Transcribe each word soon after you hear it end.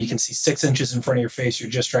You can see 6 inches in front of your face. You're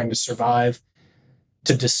just trying to survive,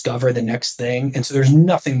 to discover the next thing. And so there's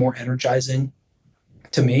nothing more energizing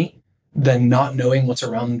to me than not knowing what's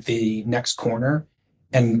around the next corner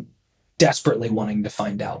and desperately wanting to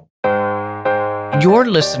find out. You're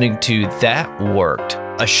listening to That Worked,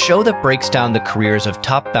 a show that breaks down the careers of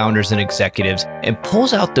top founders and executives and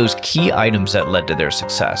pulls out those key items that led to their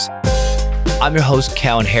success. I'm your host,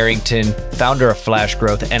 Callan Harrington, founder of Flash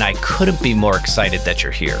Growth, and I couldn't be more excited that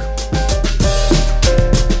you're here.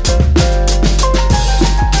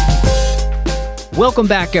 Welcome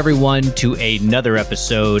back, everyone, to another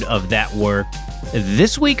episode of That Worked.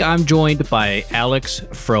 This week, I'm joined by Alex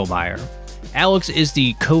Frommeyer. Alex is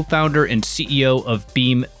the co-founder and CEO of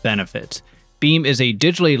Beam Benefits. Beam is a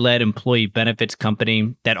digitally led employee benefits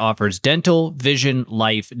company that offers dental, vision,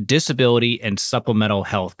 life, disability, and supplemental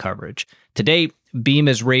health coverage. To date, Beam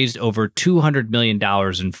has raised over $200 million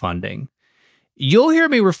in funding. You'll hear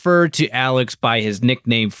me refer to Alex by his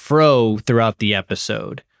nickname Fro throughout the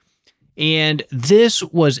episode. And this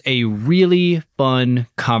was a really fun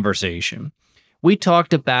conversation. We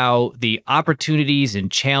talked about the opportunities and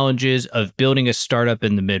challenges of building a startup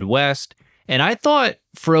in the Midwest, and I thought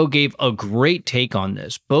Fro gave a great take on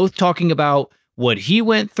this, both talking about what he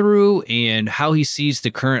went through and how he sees the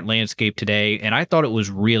current landscape today, and I thought it was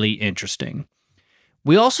really interesting.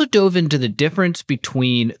 We also dove into the difference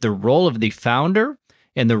between the role of the founder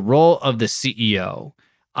and the role of the CEO.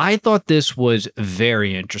 I thought this was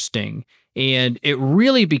very interesting, and it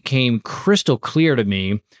really became crystal clear to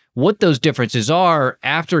me what those differences are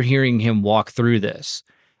after hearing him walk through this.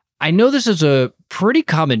 I know this is a pretty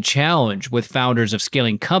common challenge with founders of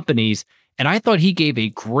scaling companies, and I thought he gave a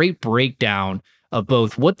great breakdown of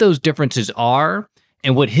both what those differences are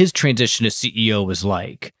and what his transition to CEO was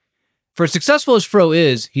like. For as successful as Fro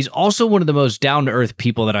is, he's also one of the most down-to-earth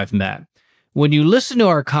people that I've met. When you listen to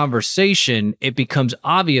our conversation, it becomes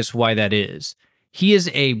obvious why that is. He is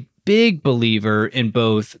a big believer in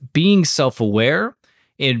both being self-aware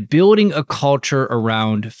and building a culture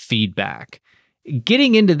around feedback.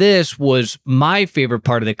 Getting into this was my favorite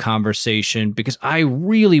part of the conversation because I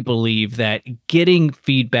really believe that getting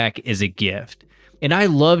feedback is a gift. And I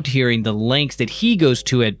loved hearing the lengths that he goes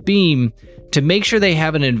to at Beam to make sure they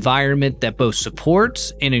have an environment that both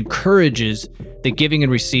supports and encourages the giving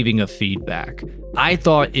and receiving of feedback. I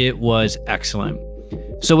thought it was excellent.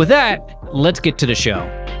 So with that, let's get to the show.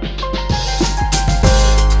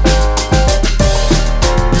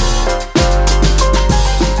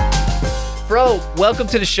 Fro, welcome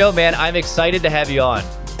to the show, man. I'm excited to have you on.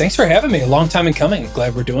 Thanks for having me. A long time in coming.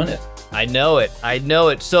 Glad we're doing it. I know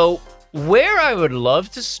it. So where I would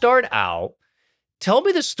love to start out, tell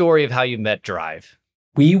me the story of how you met Drive.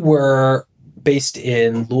 We were based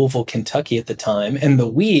in Louisville, Kentucky at the time, and the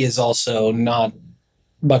we is also not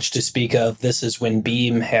much to speak of. This is when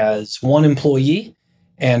Beam has 1 employee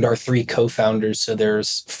and our 3 co-founders. So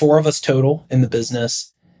there's 4 of us total in the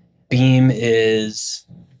business. Beam is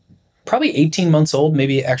probably 18 months old,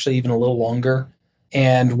 maybe actually even a little longer.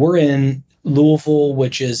 And we're in Louisville,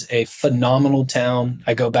 which is a phenomenal town.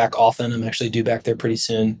 I go back often. I'm actually due back there pretty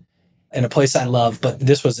soon. And a place I love, but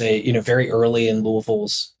this was very early in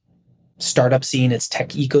Louisville's startup scene, its tech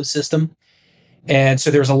ecosystem. And so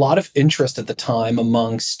there was a lot of interest at the time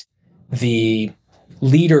amongst the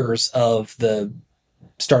leaders of the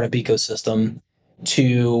startup ecosystem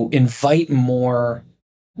to invite more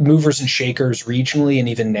movers and shakers regionally and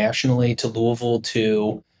even nationally to Louisville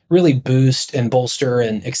to really boost and bolster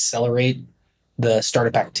and accelerate the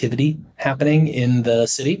startup activity happening in the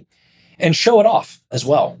city and show it off as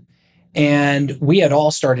well. And we had all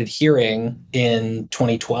started hearing in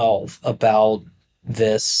 2012 about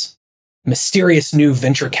this mysterious new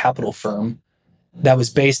venture capital firm that was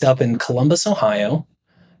based up in Columbus, Ohio,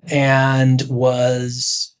 and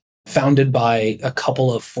was founded by a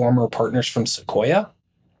couple of former partners from Sequoia.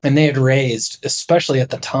 And they had raised, especially at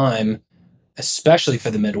the time, especially for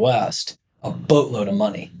the Midwest, a boatload of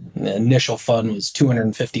money. The initial fund was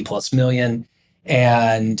 250 plus million.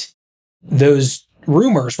 And those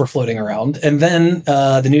rumors were floating around. And then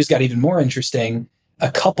the news got even more interesting.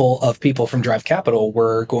 A couple of people from Drive Capital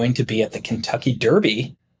were going to be at the Kentucky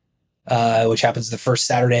Derby, which happens the first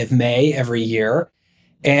Saturday of May every year.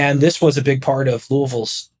 And this was a big part of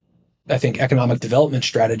Louisville's, I think, economic development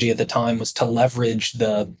strategy at the time, was to leverage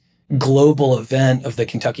the global event of the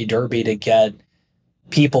Kentucky Derby to get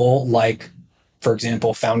people like, for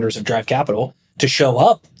example, founders of Drive Capital to show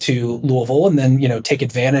up to Louisville and then, take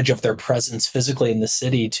advantage of their presence physically in the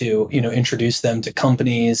city to, introduce them to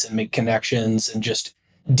companies and make connections and just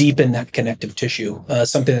deepen that connective tissue.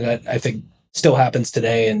 Something that I think still happens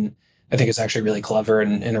today in I think it's actually really clever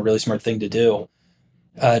and a really smart thing to do.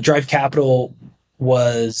 Drive Capital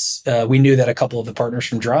was, we knew that a couple of the partners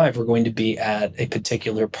from Drive were going to be at a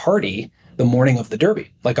particular party the morning of the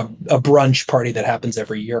Derby, like a brunch party that happens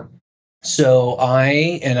every year. So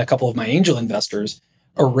I and a couple of my angel investors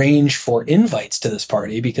arrange for invites to this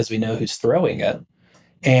party because we know who's throwing it.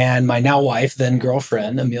 And my now wife, then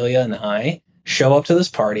girlfriend, Amelia, and I show up to this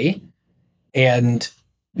party and,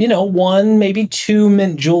 one, maybe two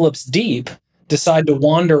mint juleps deep, decide to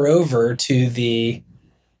wander over to the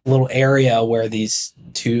little area where these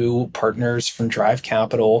two partners from Drive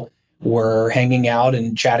Capital were hanging out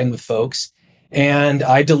and chatting with folks. And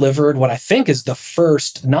I delivered what I think is the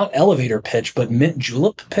first, not elevator pitch, but mint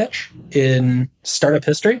julep pitch in startup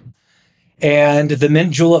history. And the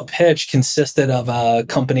mint julep pitch consisted of a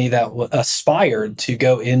company that aspired to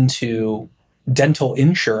go into dental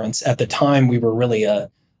insurance. At the time, we were really a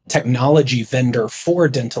technology vendor for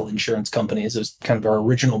dental insurance companies. It was kind of our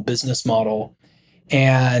original business model.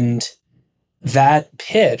 And that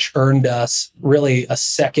pitch earned us really a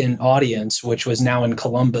second audience, which was now in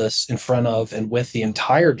Columbus in front of and with the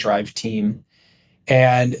entire Drive team.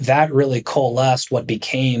 And that really coalesced what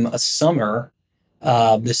became a summer.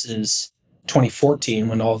 This is 2014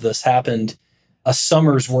 when all of this happened, a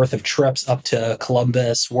summer's worth of trips up to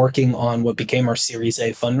Columbus, working on what became our Series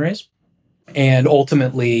A fundraise. And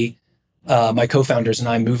ultimately, my co-founders and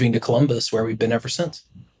I moving to Columbus, where we've been ever since.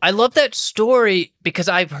 I love that story because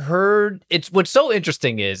I've heard what's so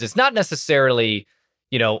interesting is it's not necessarily,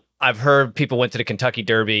 I've heard people went to the Kentucky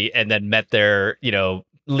Derby and then met their,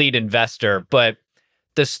 lead investor, but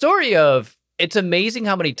the story of it's amazing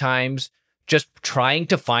how many times just trying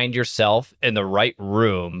to find yourself in the right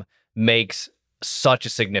room makes such a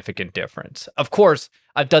significant difference. Of course,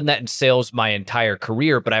 I've done that in sales my entire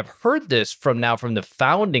career, but I've heard this from the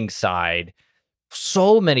founding side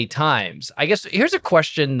so many times. I guess here's a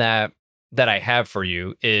question that I have for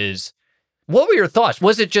you is, what were your thoughts?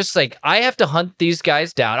 Was it just like, I have to hunt these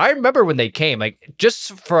guys down? I remember when they came, like,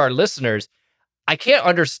 just for our listeners, I can't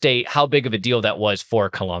understate how big of a deal that was for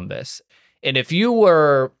Columbus. And if you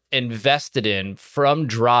were invested in from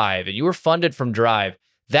Drive and you were funded from Drive,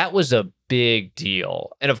 that was a big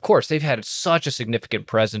deal. And of course, they've had such a significant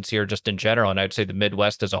presence here just in general, and I'd say the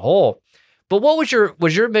Midwest as a whole. But what was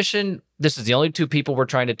your mission? This is the only two people we're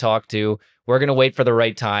trying to talk to. We're going to wait for the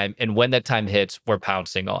right time. And when that time hits, we're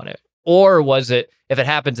pouncing on it. Or was it, if it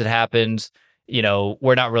happens, it happens,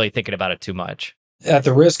 we're not really thinking about it too much? At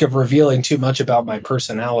the risk of revealing too much about my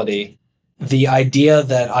personality, the idea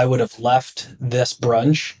that I would have left this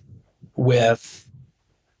brunch without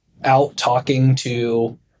talking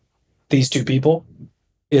to these two people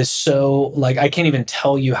is so, like, I can't even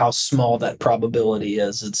tell you how small that probability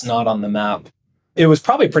is. It's not on the map. It was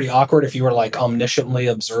probably pretty awkward if you were like omnisciently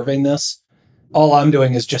observing this. All I'm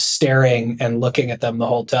doing is just staring and looking at them the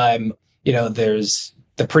whole time. There's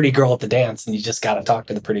the pretty girl at the dance, and you just got to talk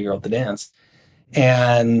to the pretty girl at the dance.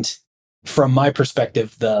 And from my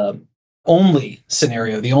perspective, the only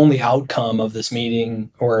scenario, the only outcome of this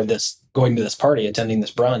meeting or this going to this party, attending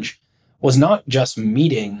this brunch, was not just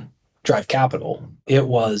meeting Drive Capital. It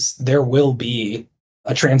was, there will be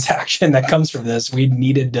a transaction that comes from this. We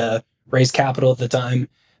needed to raise capital at the time.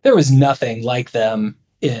 There was nothing like them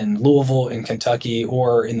in Louisville, in Kentucky,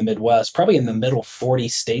 or in the Midwest, probably in the middle 40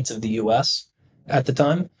 states of the US at the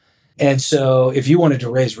time. And so if you wanted to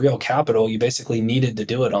raise real capital, you basically needed to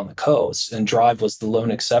do it on the coast. And Drive was the lone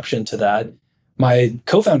exception to that. My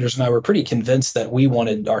co-founders and I were pretty convinced that we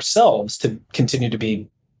wanted ourselves to continue to be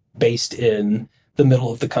based in the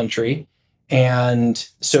middle of the country. And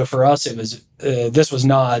so for us, it was, this was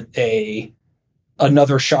not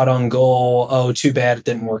another shot on goal. Oh, too bad it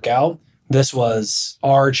didn't work out. This was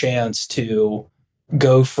our chance to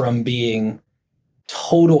go from being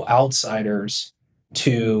total outsiders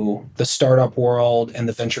to the startup world and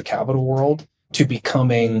the venture capital world to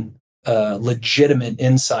becoming legitimate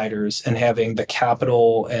insiders and having the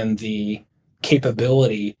capital and the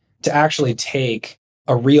capability to actually take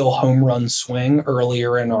a real home run swing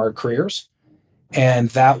earlier in our careers. And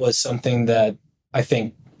that was something that I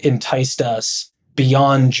think enticed us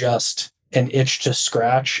beyond just an itch to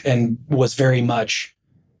scratch and was very much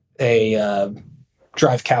a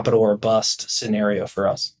Drive Capital or bust scenario for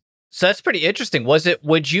us. So that's pretty interesting.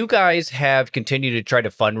 Would you guys have continued to try to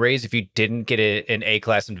fundraise if you didn't get an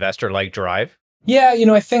A-class investor like Drive? Yeah,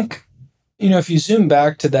 I think, if you zoom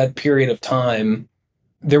back to that period of time,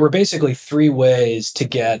 there were basically three ways to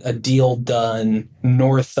get a deal done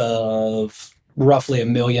north of roughly $1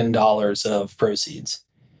 million of proceeds.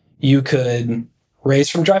 You could raise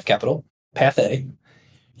from Drive Capital, path A.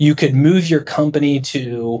 You could move your company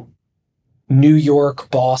to New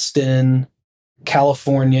York, Boston,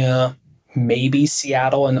 California, maybe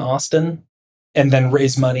Seattle and Austin, and then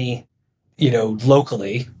raise money,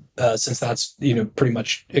 locally, since that's, pretty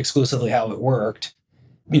much exclusively how it worked.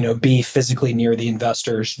 Be physically near the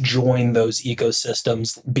investors, join those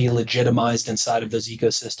ecosystems, be legitimized inside of those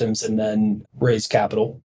ecosystems, and then raise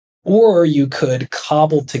capital. Or you could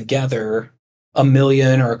cobble together $1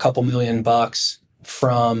 million or a couple $1 million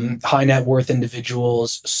from high net worth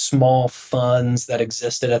individuals, small funds that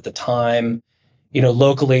existed at the time.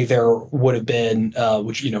 Locally there would have been,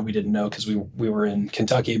 which we didn't know because we were in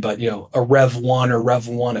Kentucky, but a Rev One or Rev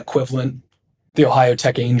One equivalent. The Ohio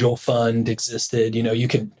Tech Angel Fund existed. You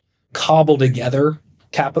could cobble together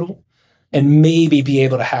capital and maybe be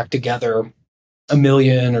able to hack together $1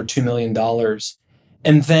 million or $2 million,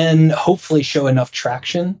 and then hopefully show enough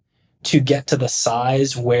traction to get to the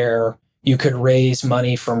size where you could raise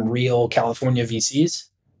money from real California VCs,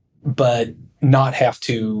 but not have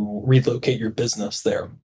to relocate your business there.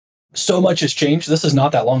 So much has changed. This is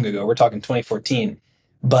not that long ago. We're talking 2014.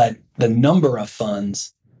 But the number of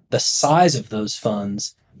funds, the size of those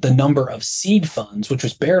funds, the number of seed funds, which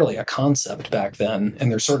was barely a concept back then,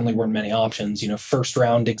 and there certainly weren't many options. First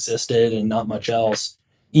round existed and not much else.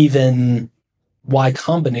 Even Y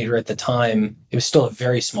Combinator at the time, it was still a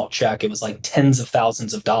very small check. It was like tens of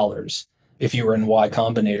thousands of dollars if you were in Y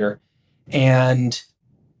Combinator. And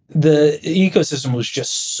the ecosystem was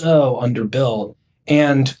just so underbuilt.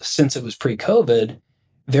 And since it was pre-COVID,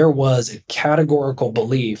 there was a categorical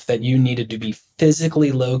belief that you needed to be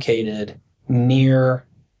physically located near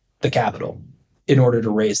the capital in order to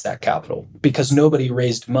raise that capital, because nobody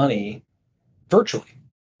raised money virtually.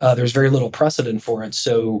 There's very little precedent for it.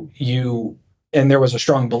 And there was a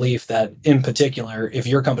strong belief that, in particular, if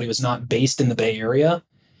your company was not based in the Bay Area,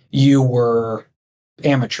 you were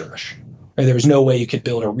amateurish. Right? There was no way you could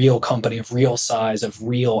build a real company of real size, of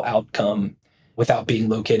real outcome, without being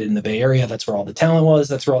located in the Bay Area. That's where all the talent was.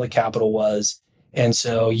 That's where all the capital was. And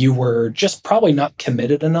so you were just probably not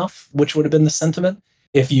committed enough, which would have been the sentiment,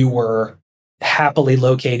 if you were happily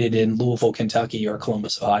located in Louisville, Kentucky, or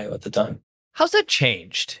Columbus, Ohio at the time. How's that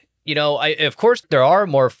changed? Of course, there are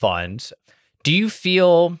more funds. Do you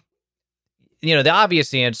feel, the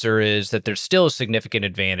obvious answer is that there's still a significant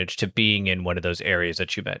advantage to being in one of those areas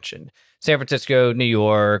that you mentioned. San Francisco, New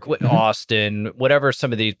York, Austin, whatever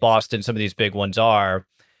Boston, some of these big ones are.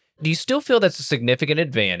 Do you still feel that's a significant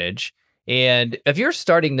advantage? And if you're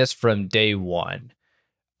starting this from day one,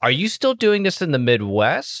 are you still doing this in the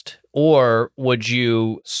Midwest? Or would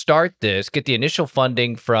you start this, get the initial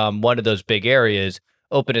funding from one of those big areas,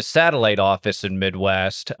 open a satellite office in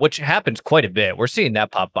Midwest, which happens quite a bit. We're seeing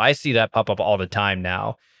that pop up. I see that pop up all the time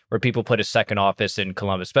now, where people put a second office in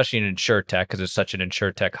Columbus, especially in InsurTech, because it's such an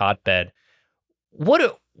InsurTech hotbed. What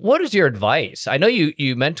is your advice? I know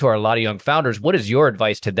you mentor a lot of young founders. What is your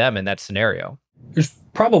advice to them in that scenario? There's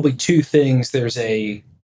probably two things.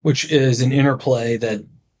 Which is an interplay that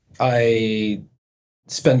I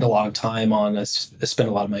spend a lot of time on. I spend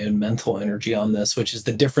a lot of my own mental energy on this, which is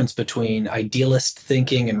the difference between idealist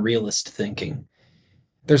thinking and realist thinking.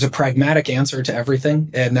 There's a pragmatic answer to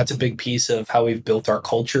everything, and that's a big piece of how we've built our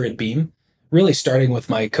culture at Beam. Really, starting with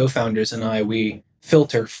my co-founders and I, we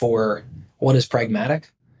filter for what is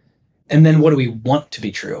pragmatic, and then what do we want to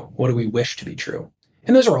be true? What do we wish to be true?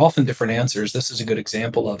 And those are often different answers. This is a good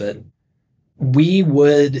example of it. We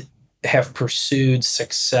would have pursued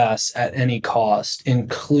success at any cost,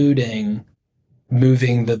 including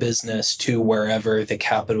moving the business to wherever the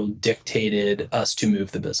capital dictated us to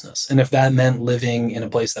move the business. And if that meant living in a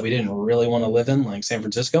place that we didn't really want to live in, like San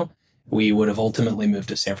Francisco, we would have ultimately moved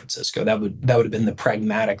to San Francisco. That would have been the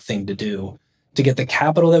pragmatic thing to do to get the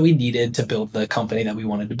capital that we needed to build the company that we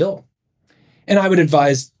wanted to build. And I would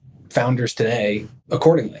advise founders today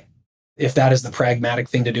accordingly. If that is the pragmatic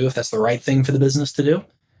thing to do, if that's the right thing for the business to do,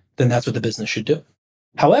 then that's what the business should do.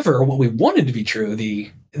 However, what we wanted to be true,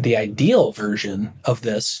 the ideal version of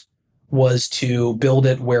this, was to build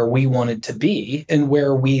it where we wanted to be and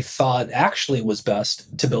where we thought actually was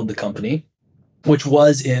best to build the company, which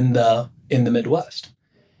was in the Midwest.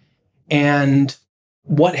 And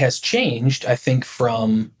what has changed, I think,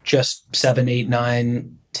 from just 7, 8,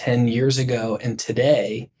 9, 10 years ago and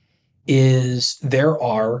today is there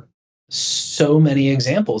are so many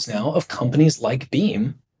examples now of companies like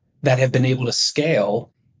Beam that have been able to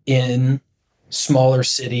scale in smaller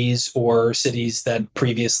cities or cities that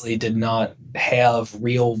previously did not have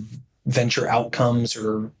real venture outcomes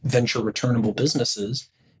or venture returnable businesses.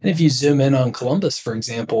 And if you zoom in on Columbus, for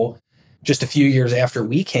example, just a few years after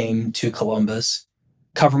we came to Columbus,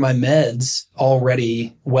 Cover My Meds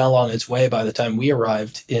already well on its way by the time we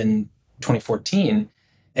arrived in 2014,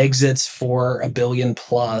 exits for $1 billion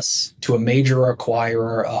plus to a major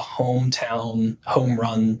acquirer, a hometown home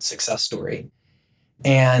run success story.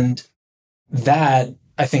 And that,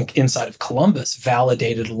 I think, inside of Columbus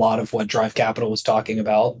validated a lot of what Drive Capital was talking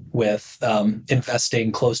about with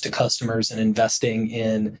investing close to customers and investing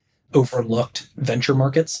in overlooked venture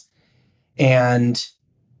markets. And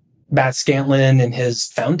Matt Scantlin and his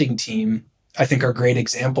founding team, I think, are great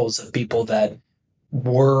examples of people that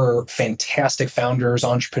were fantastic founders,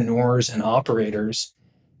 entrepreneurs, and operators,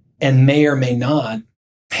 and may or may not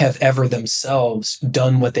have ever themselves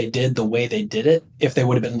done what they did the way they did it if they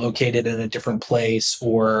would have been located in a different place,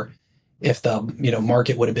 or if the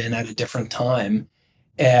market would have been at a different time.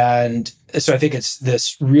 And so I think it's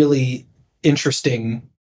this really interesting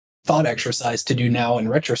thought exercise to do now in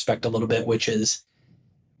retrospect a little bit, which is,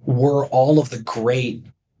 were all of the great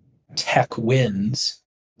tech wins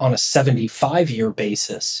on a 75-year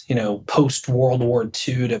basis, post World War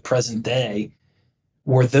II to present day,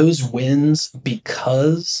 were those wins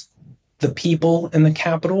because the people and the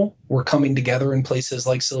capital were coming together in places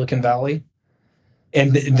like Silicon Valley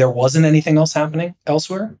and there wasn't anything else happening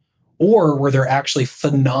elsewhere? Or were there actually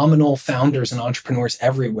phenomenal founders and entrepreneurs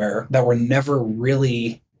everywhere that were never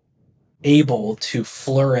really able to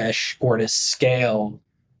flourish or to scale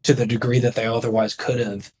to the degree that they otherwise could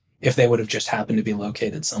have if they would have just happened to be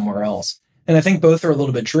located somewhere else? And I think both are a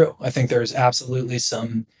little bit true. I think there's absolutely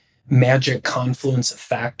some magic confluence of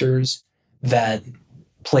factors that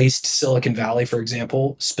placed Silicon Valley, for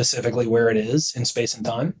example, specifically where it is in space and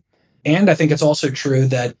time. And I think it's also true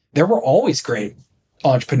that there were always great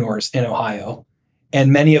entrepreneurs in Ohio,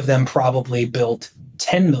 and many of them probably built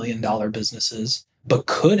 $10 million businesses, but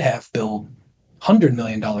could have built $100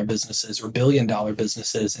 million businesses or $1 billion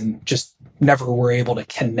businesses and just never were able to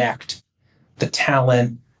connect the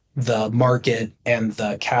talent, the market, and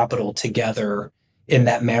the capital together in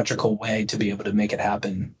that magical way to be able to make it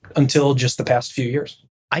happen until just the past few years.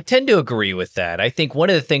 I tend to agree with that. I think one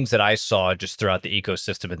of the things that I saw just throughout the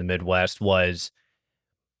ecosystem in the Midwest was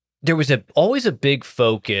there was always a big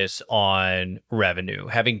focus on revenue,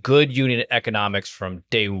 having good unit economics from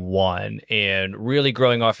day one and really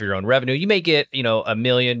growing off of your own revenue. You may get, $1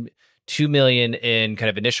 million, $2 million in kind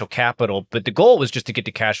of initial capital, but the goal was just to get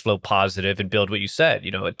to cash flow positive and build what you said,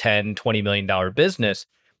 a $10, $20 million business.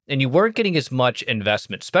 And you weren't getting as much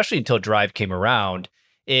investment, especially until Drive came around,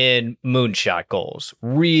 in moonshot goals,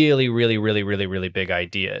 really, really, really, really, really big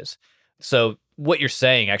ideas. So what you're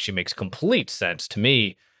saying actually makes complete sense to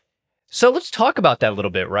me. So let's talk about that a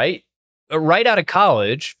little bit, right? Right out of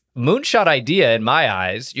college, moonshot idea in my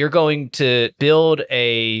eyes, you're going to build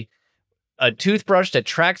a toothbrush that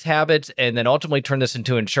tracks habits and then ultimately turn this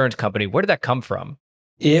into an insurance company. Where did that come from?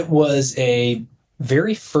 It was a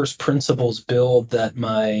very first principles build that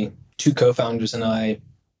my two co-founders and I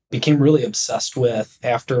became really obsessed with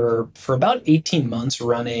for about 18 months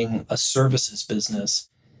running a services business.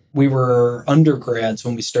 We were undergrads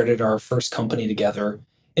when we started our first company together.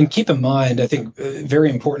 And keep in mind, I think very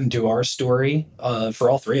important to our story for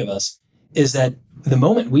all three of us is that the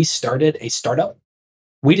moment we started a startup,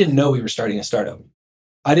 we didn't know we were starting a startup.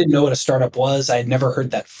 I didn't know what a startup was. I had never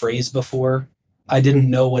heard that phrase before. I didn't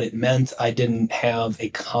know what it meant. I didn't have a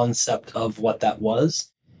concept of what that was.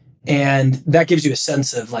 And that gives you a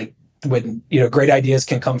sense of like, when, great ideas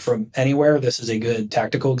can come from anywhere. This is a good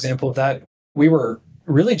tactical example of that. We were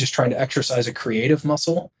really just trying to exercise a creative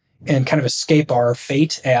muscle and kind of escape our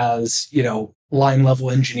fate as, line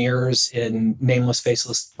level engineers in nameless,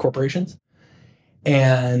 faceless corporations.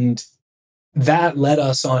 And that led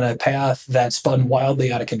us on a path that spun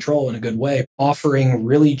wildly out of control in a good way, offering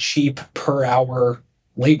really cheap per hour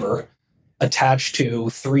labor attached to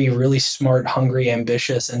three really smart, hungry,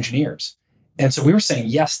 ambitious engineers. And so we were saying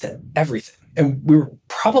yes to everything. And we were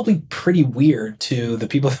probably pretty weird to the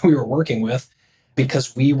people that we were working with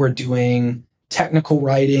because we were doing technical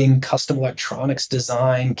writing, custom electronics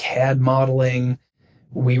design, CAD modeling.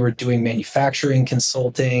 We were doing manufacturing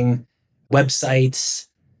consulting, websites,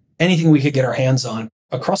 anything we could get our hands on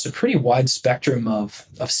across a pretty wide spectrum of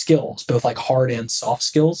skills, both like hard and soft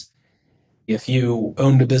skills. If you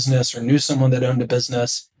owned a business or knew someone that owned a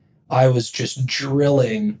business, I was just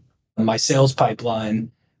drilling my sales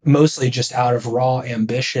pipeline, mostly just out of raw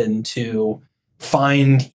ambition to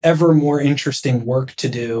find ever more interesting work to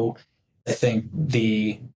do. I think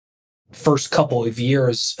the first couple of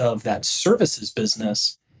years of that services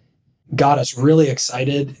business got us really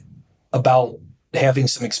excited about having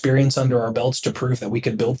some experience under our belts to prove that we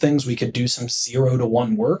could build things. We could do some 0 to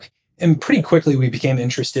 1 work. And pretty quickly, we became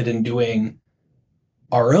interested in doing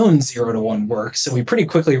our own 0 to 1 work. So we pretty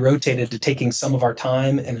quickly rotated to taking some of our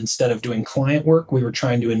time, and instead of doing client work, we were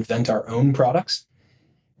trying to invent our own products.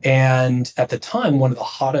 And at the time, one of the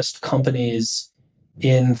hottest companies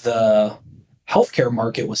in the healthcare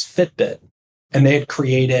market was Fitbit. And they had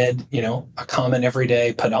created, a common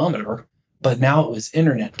everyday pedometer, but now it was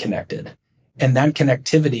internet connected. And that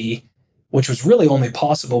connectivity, which was really only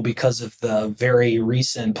possible because of the very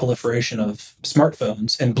recent proliferation of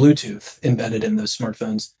smartphones and Bluetooth embedded in those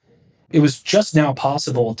smartphones, it was just now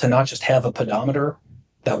possible to not just have a pedometer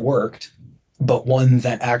that worked, but one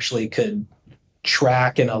that actually could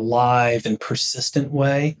track in a live and persistent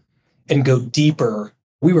way and go deeper.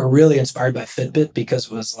 We were really inspired by Fitbit because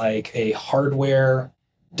it was like a hardware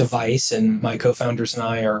device, and my co-founders and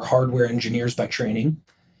I are hardware engineers by training.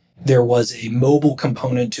 There was a mobile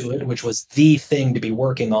component to it, which was the thing to be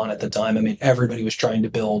working on at the time. I mean, everybody was trying to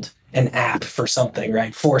build an app for something,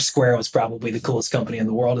 right? Foursquare was probably the coolest company in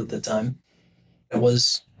the world at the time. It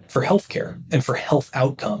was for healthcare and for health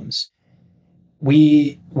outcomes.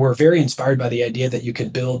 We were very inspired by the idea that you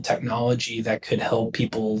could build technology that could help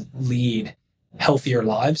people lead healthier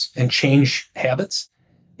lives and change habits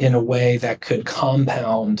in a way that could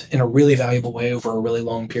compound in a really valuable way over a really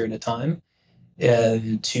long period of time,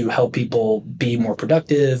 and to help people be more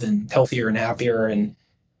productive and healthier and happier. And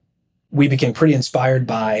we became pretty inspired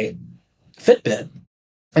by Fitbit.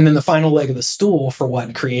 And then the final leg of the stool for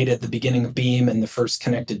what created the beginning of Beam and the first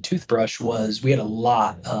connected toothbrush was we had a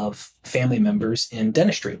lot of family members in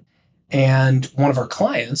dentistry. And one of our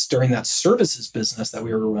clients during that services business that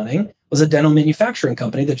we were running was a dental manufacturing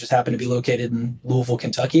company that just happened to be located in Louisville,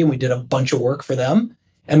 Kentucky. And we did a bunch of work for them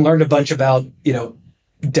and learned a bunch about,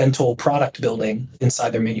 dental product building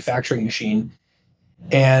inside their manufacturing machine.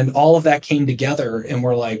 And all of that came together, and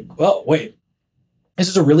we're like, well, wait, this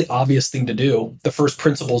is a really obvious thing to do. The first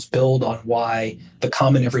principles build on why the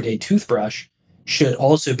common everyday toothbrush should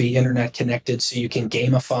also be internet connected, so you can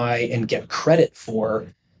gamify and get credit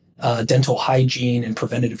for dental hygiene and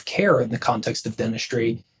preventative care in the context of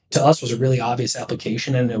dentistry. To us was a really obvious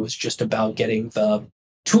application, and it was just about getting the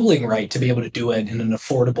tooling right to be able to do it in an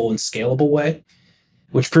affordable and scalable way,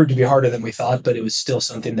 which proved to be harder than we thought, but it was still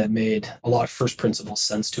something that made a lot of first principles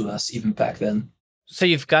sense to us even back then. So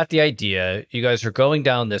you've got the idea, you guys are going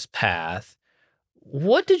down this path.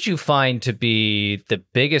 What did you find to be the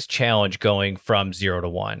biggest challenge going from 0 to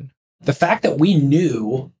 1? The fact that we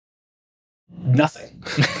knew nothing.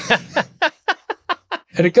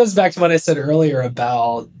 And it goes back to what I said earlier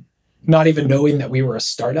about not even knowing that we were a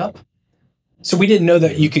startup. So we didn't know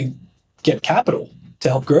that you could get capital to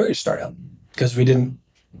help grow your startup, because we didn't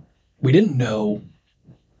know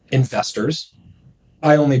investors.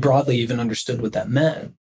 I only broadly even understood what that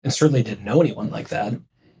meant, and certainly didn't know anyone like that.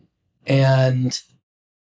 And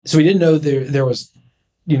so we didn't know there was,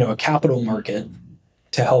 a capital market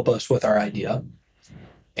to help us with our idea.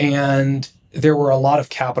 And there were a lot of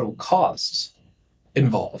capital costs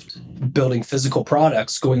involved. Building physical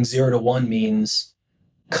products, going 0 to 1 means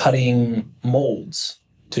cutting molds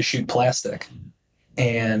to shoot plastic.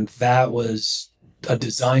 And that was a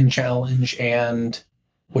design challenge, and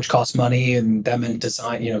which cost money, and that meant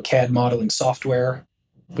design, CAD modeling software,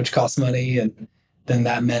 which cost money, and then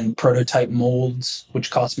that meant prototype molds, which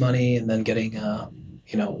cost money, and then getting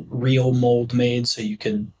real mold made so you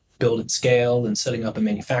could build at scale, and setting up a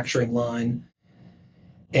manufacturing line.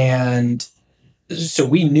 And so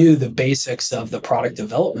we knew the basics of the product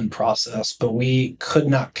development process, but we could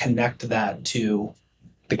not connect that to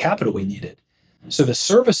the capital we needed. So the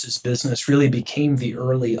services business really became the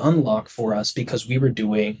early unlock for us, because we were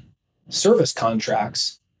doing service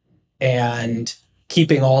contracts and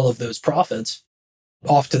keeping all of those profits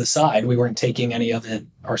off to the side. We weren't taking any of it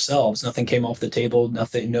ourselves. Nothing came off the table,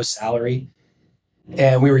 nothing, no salary.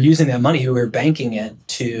 And we were using that money, we were banking it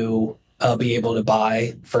to be able to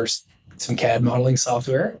buy first some CAD modeling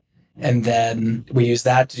software. And then we used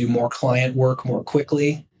that to do more client work more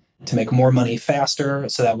quickly, to make more money faster,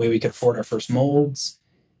 so that way we could afford our first molds.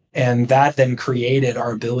 And that then created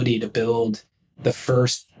our ability to build the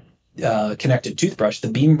first connected toothbrush, the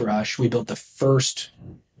Beam brush. We built the first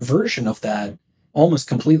version of that almost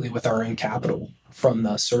completely with our own capital from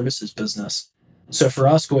the services business. So for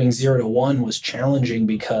us, going 0 to 1 was challenging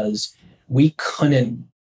because we couldn't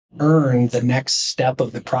earn the next step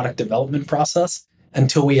of the product development process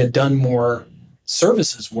until we had done more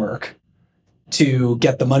services work to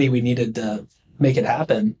get the money we needed to make it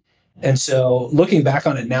happen. And so looking back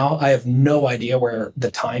on it now, I have no idea where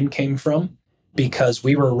the time came from, because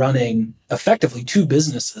we were running effectively 2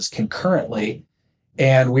 businesses concurrently.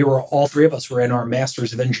 And all 3 of us were in our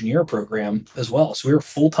Masters of Engineer program as well. So we were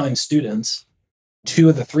full-time students two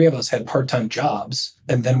of the three of us had part-time jobs,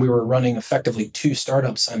 and then we were running effectively two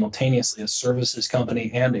startups simultaneously, a services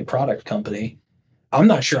company and a product company. I'm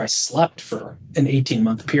not sure I slept for an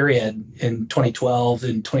 18-month period in 2012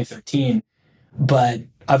 and 2013, but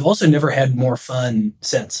I've also never had more fun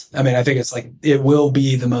since. I mean, I think it's like it will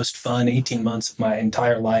be the most fun 18 months of my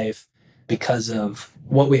entire life because of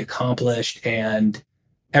what we accomplished and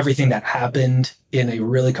everything that happened in a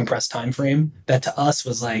really compressed time frame that to us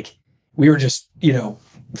was like we were just,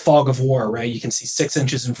 fog of war, right? You can see 6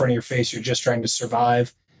 inches in front of your face. You're just trying to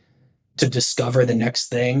survive to discover the next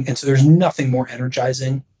thing. And so there's nothing more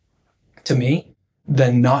energizing to me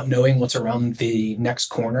than not knowing what's around the next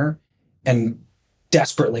corner and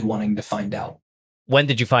desperately wanting to find out. When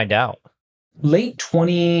did you find out? Late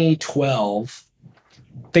 2012,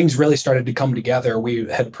 things really started to come together. We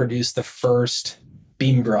had produced the first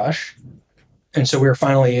beam brush. And so we were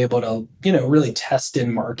finally able to, really test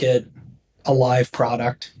in market a live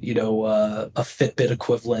product, a Fitbit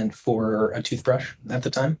equivalent for a toothbrush at the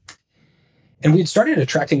time. And we'd started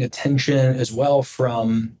attracting attention as well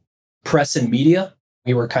from press and media.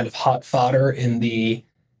 We were kind of hot fodder in the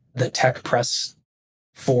tech press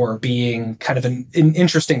for being kind of an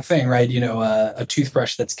interesting thing, right? A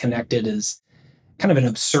toothbrush that's connected is kind of an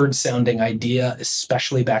absurd sounding idea,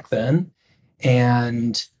 especially back then.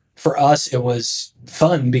 And for us, it was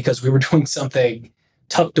fun because we were doing something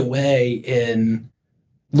tucked away in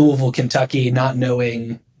Louisville, Kentucky, not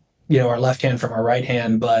knowing, our left hand from our right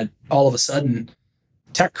hand, but all of a sudden,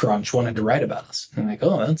 TechCrunch wanted to write about us. I'm like,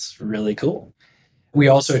 oh, that's really cool. We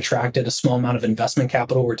also attracted a small amount of investment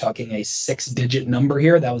capital. We're talking a 6-digit number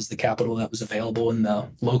here. That was the capital that was available in the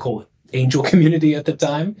local angel community at the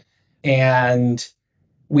time. And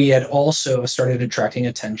we had also started attracting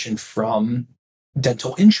attention from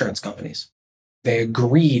dental insurance companies. They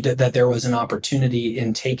agreed that there was an opportunity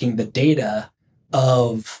in taking the data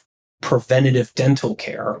of preventative dental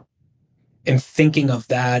care and thinking of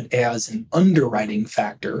that as an underwriting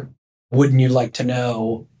factor. Wouldn't you like to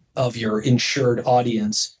know of your insured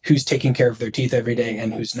audience who's taking care of their teeth every day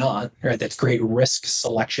and who's not, right? That's great risk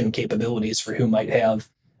selection capabilities for who might have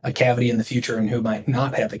a cavity in the future and who might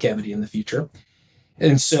not have a cavity in the future.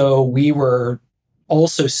 And so we were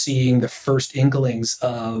also seeing the first inklings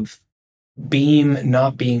of Beam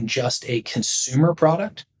not being just a consumer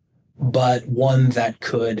product, but one that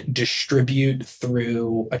could distribute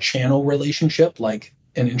through a channel relationship like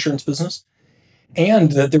an insurance business,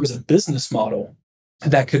 and that there was a business model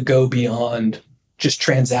that could go beyond just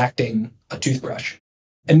transacting a toothbrush.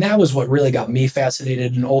 And that was what really got me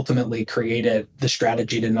fascinated and ultimately created the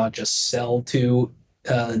strategy to not just sell to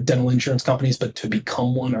dental insurance companies, but to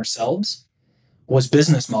become one ourselves, was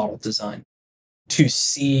business model design. To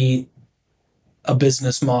see a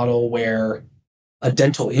business model where a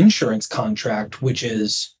dental insurance contract, which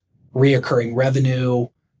is reoccurring revenue,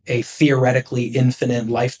 a theoretically infinite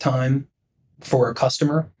lifetime for a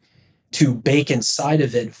customer, to bake inside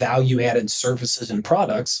of it value-added services and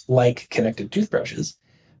products like connected toothbrushes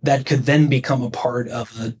that could then become a part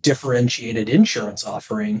of a differentiated insurance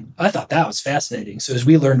offering. I thought that was fascinating. So as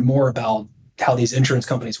we learned more about how these insurance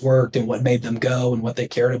companies worked and what made them go and what they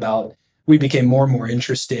cared about, we became more and more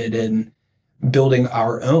interested in building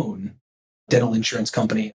our own dental insurance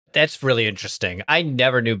company. That's really interesting. I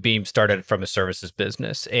never knew Beam started from a services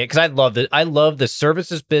business because I love the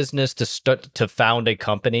services business to found a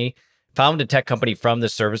company, found a tech company from the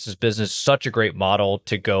services business. Such a great model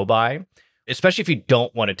to go by, especially if you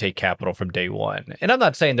don't want to take capital from day one. And I'm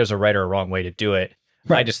not saying there's a right or a wrong way to do it.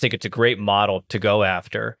 Right. I just think it's a great model to go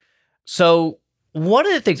after. So one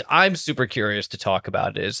of the things I'm super curious to talk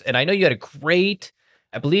about is, and I know you had a great,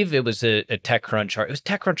 I believe it was a TechCrunch, it was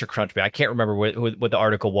TechCrunch or Crunchbase. I can't remember what the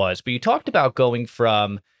article was, but you talked about going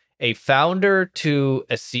from a founder to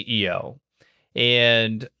a CEO.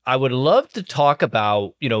 And I would love to talk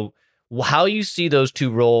about, how you see those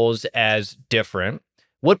two roles as different.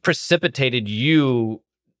 What precipitated you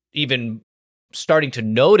even starting to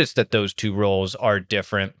notice that those two roles are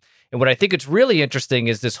different? And what I think it's really interesting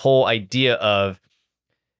is this whole idea of,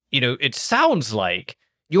 it sounds like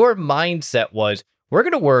your mindset was, we're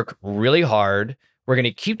going to work really hard. We're going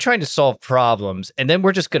to keep trying to solve problems, and then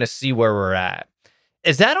we're just going to see where we're at.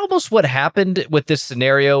 Is that almost what happened with this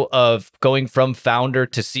scenario of going from founder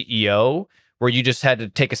to CEO, where you just had to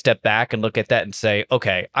take a step back and look at that and say,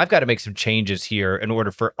 okay, I've got to make some changes here in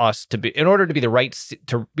order to be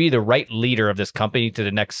the right leader of this company to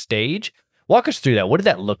the next stage? Walk us through that. What did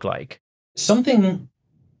that look like? Something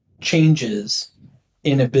changes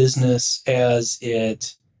in a business as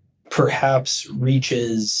it perhaps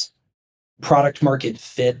reaches product market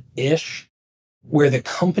fit-ish. where the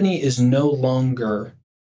company is no longer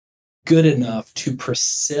good enough to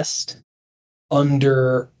persist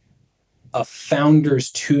under a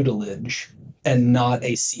founder's tutelage and not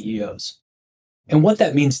a CEO's. And what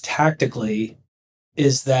that means tactically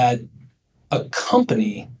is that a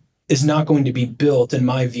company is not going to be built, in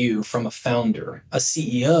my view, from a founder. A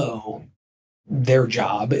CEO, their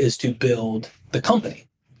job is to build the company.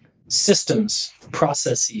 Systems,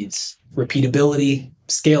 processes, repeatability,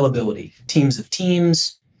 scalability, teams of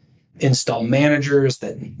teams, install managers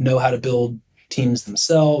that know how to build teams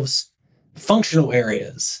themselves, functional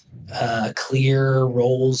areas, clear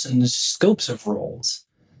roles and scopes of roles.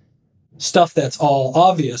 Stuff that's all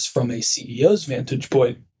obvious from a CEO's vantage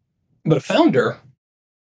point. But a founder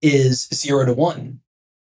is 0 to 1.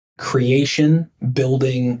 Creation,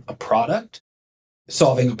 building a product,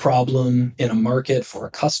 solving a problem in a market for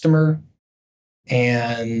a customer,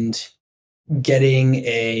 and getting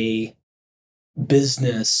a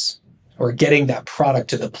business or getting that product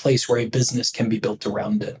to the place where a business can be built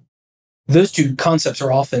around it. Those two concepts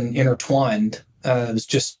are often intertwined. I was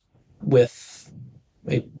just with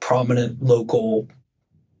a prominent local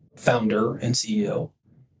founder and CEO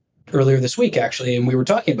earlier this week, actually, and we were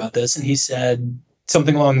talking about this, and he said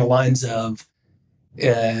something along the lines of,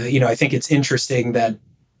 I think it's interesting that,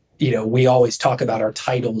 we always talk about our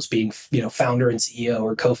titles being, founder and CEO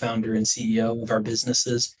or co-founder and CEO of our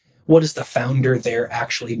businesses. What does the founder there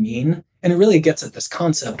actually mean? And it really gets at this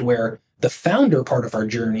concept where the founder part of our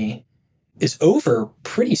journey is over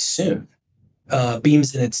pretty soon.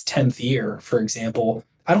 Beam's in its 10th year, for example.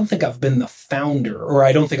 I don't think I've been the founder, or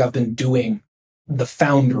I don't think I've been doing the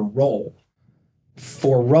founder role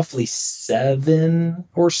for roughly 7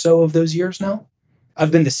 or so of those years now.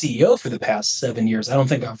 I've been the CEO for the past 7 years. I don't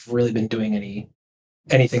think I've really been doing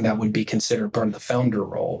anything that would be considered part of the founder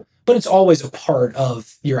role. But it's always a part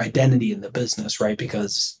of your identity in the business, right?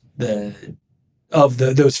 Because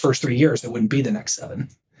those first 3 years, that wouldn't be the next 7,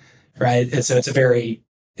 right? And so it's a very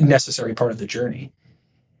necessary part of the journey.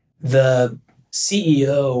 The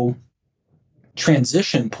CEO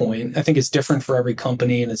transition point, I think, is different for every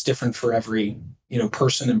company, and it's different for every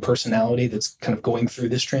person and personality that's kind of going through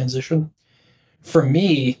this transition. For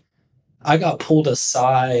me, I got pulled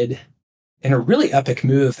aside in a really epic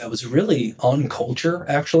move that was really on culture,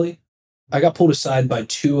 actually. I got pulled aside by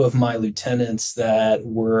 2 of my lieutenants that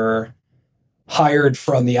were hired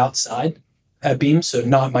from the outside at Beam. So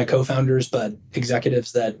not my co-founders, but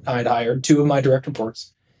executives that I'd hired, 2 of my direct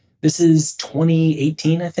reports. This is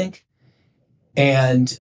 2018, I think.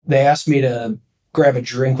 And they asked me to grab a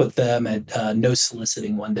drink with them at No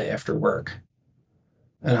Soliciting one day after work.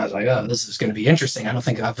 And I was like, oh, this is going to be interesting. I don't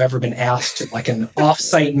think I've ever been asked to like an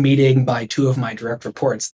offsite meeting by 2 of my direct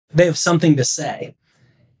reports. They have something to say.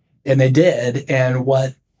 And they did. And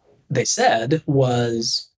what they said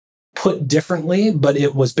was put differently, but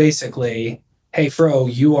it was basically, hey, Fro,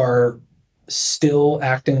 you are still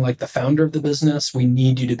acting like the founder of the business. We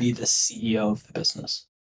need you to be the CEO of the business.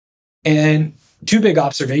 And 2 big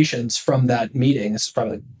observations from that meeting. This is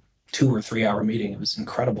probably a 2 or 3 hour meeting. It was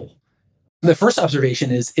incredible. The first observation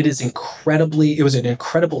is it was an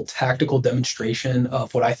incredible tactical demonstration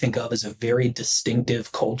of what I think of as a very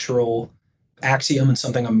distinctive cultural axiom, and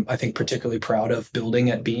something I think particularly proud of building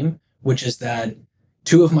at Beam, which is that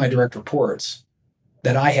 2 of my direct reports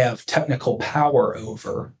that I have technical power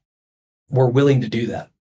over were willing to do that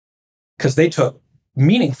because they took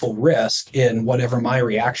meaningful risk in whatever my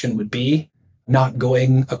reaction would be, not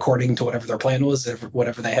going according to whatever their plan was,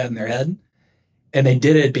 whatever they had in their head. And they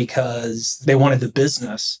did it because they wanted the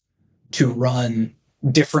business to run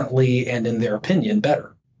differently and, in their opinion,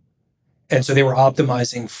 better. And so they were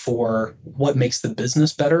optimizing for what makes the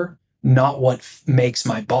business better, not what makes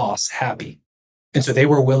my boss happy. And so they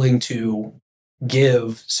were willing to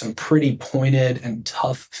give some pretty pointed and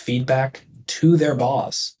tough feedback to their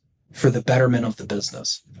boss for the betterment of the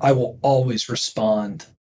business. I will always respond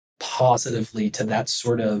positively to that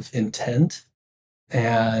sort of intent,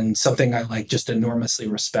 and something I like just enormously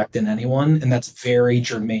respect in anyone. And that's very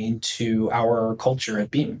germane to our culture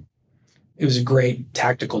at Beam. It was a great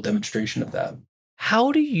tactical demonstration of that.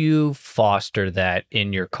 How do you foster that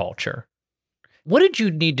in your culture? What did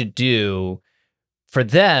you need to do for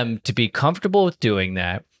them to be comfortable with doing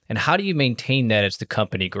that? And how do you maintain that as the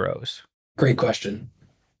company grows? Great question.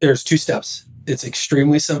 There's 2 steps. It's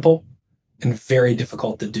extremely simple and very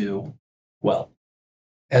difficult to do well,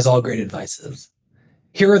 as all great advice is.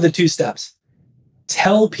 Here are the 2 steps.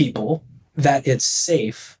 Tell people that it's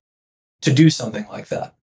safe to do something like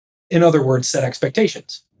that. In other words, set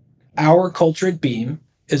expectations. Our culture at Beam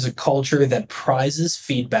is a culture that prizes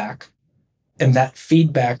feedback, and that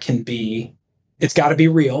feedback can be It's got to be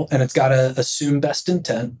real and it's got to assume best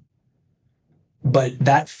intent. But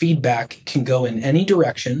that feedback can go in any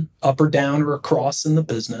direction, up or down or across in the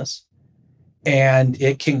business. And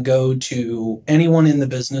it can go to anyone in the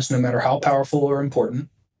business, no matter how powerful or important.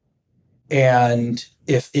 And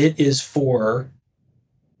if it is for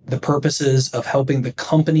the purposes of helping the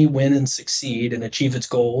company win and succeed and achieve its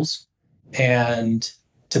goals and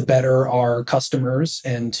to better our customers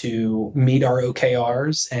and to meet our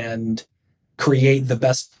OKRs and create the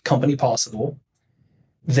best company possible,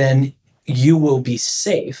 then you will be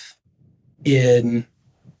safe in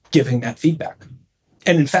giving that feedback.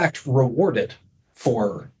 And in fact, rewarded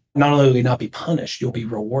for, not only will you not be punished, you'll be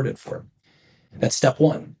rewarded for it. That's step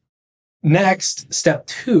one. Next, step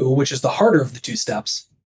two, which is the harder of the two steps,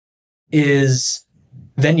 is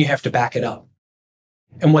then you have to back it up.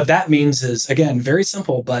 And what that means is, again, very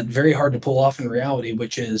simple, but very hard to pull off in reality,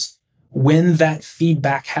 which is when that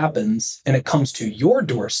feedback happens and it comes to your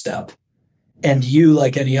doorstep, and you,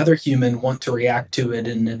 like any other human, want to react to it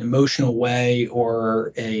in an emotional way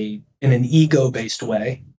or in an ego-based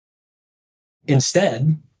way.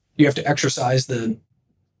 Instead, you have to exercise the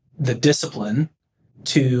discipline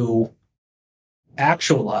to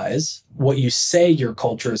actualize what you say your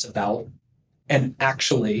culture is about and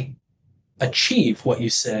actually achieve what you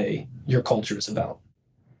say your culture is about.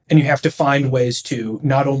 And you have to find ways to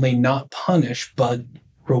not only not punish, but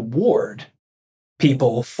reward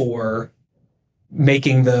people for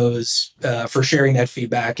making those, for sharing that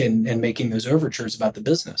feedback and making those overtures about the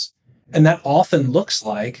business. And that often looks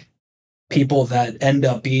like people that end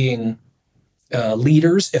up being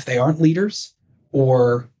leaders, if they aren't leaders,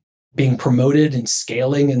 or being promoted and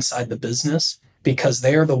scaling inside the business, because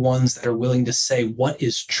they are the ones that are willing to say what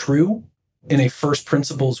is true in a first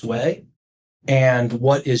principles way and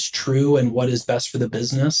what is true and what is best for the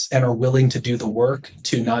business, and are willing to do the work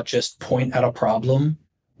to not just point at a problem,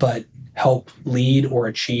 but help lead or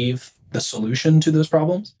achieve the solution to those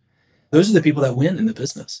problems. Those are the people that win in the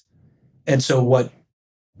business. And so what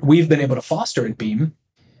we've been able to foster at Beam,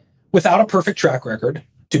 without a perfect track record,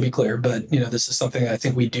 to be clear, but this is something I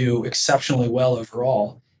think we do exceptionally well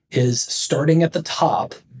overall, is starting at the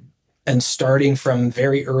top and starting from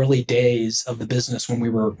very early days of the business when we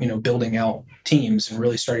were, building out teams and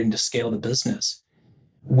really starting to scale the business.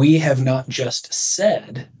 We have not just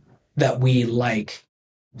said that we like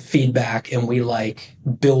feedback and we like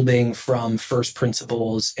building from first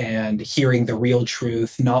principles and hearing the real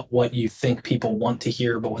truth, not what you think people want to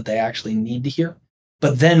hear, but what they actually need to hear.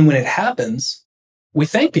 But then when it happens, we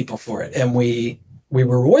thank people for it and we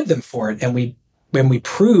reward them for it. And when we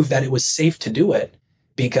prove that it was safe to do it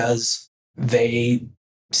because they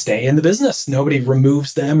stay in the business, nobody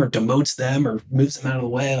removes them or demotes them or moves them out of the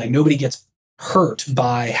way. Like, nobody gets hurt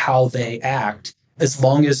by how they act, as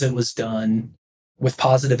long as it was done with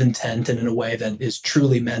positive intent and in a way that is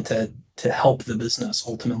truly meant to help the business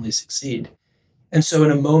ultimately succeed. And so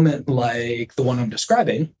in a moment like the one I'm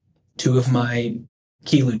describing, two of my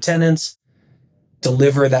key lieutenants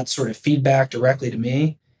deliver that sort of feedback directly to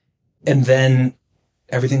me, and then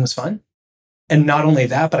everything was fine. And not only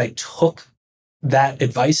that, but I took that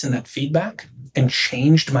advice and that feedback and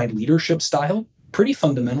changed my leadership style pretty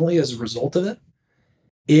fundamentally as a result of it.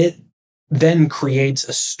 It then creates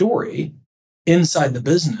a story inside the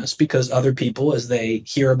business, because other people, as they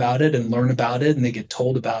hear about it and learn about it and they get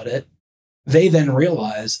told about it, they then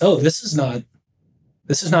realize, oh, this is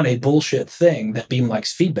not a bullshit thing that Beam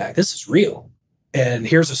likes feedback. This is real. And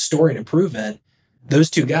here's a story to prove it.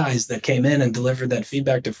 Those two guys that came in and delivered that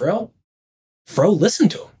feedback to Fro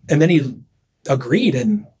listened to him. And then he agreed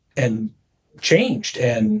and changed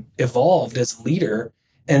and evolved as a leader.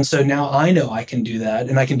 And so now I know I can do that,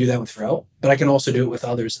 and I can do that with Fro, but I can also do it with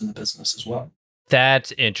others in the business as well.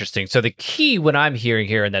 That's interesting. So the key, what I'm hearing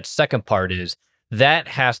here in that second part, is that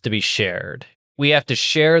has to be shared. We have to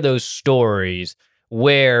share those stories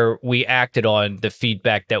where we acted on the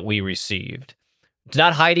feedback that we received. It's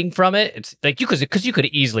not hiding from it. It's like because you could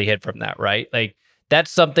easily hid from that, right? Like,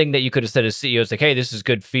 that's something that you could have said as CEOs, like, hey, this is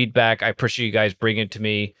good feedback. I appreciate you guys bringing it to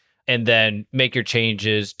me, and then make your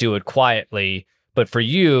changes, do it quietly. But for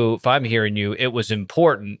you, if I'm hearing you, it was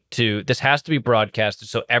important this has to be broadcasted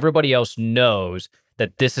so everybody else knows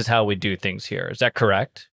that this is how we do things here. Is that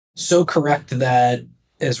correct? So correct that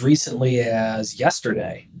as recently as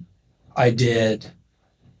yesterday, I did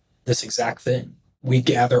this exact thing. We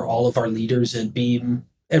gather all of our leaders at Beam,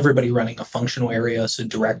 everybody running a functional area, so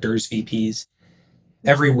directors, VPs,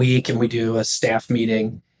 every week, and we do a staff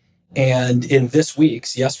meeting. And in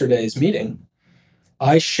yesterday's meeting,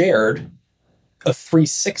 I shared a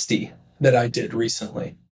 360 that I did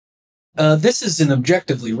recently. This is an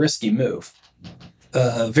objectively risky move.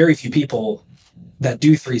 very few people that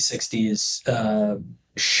do 360s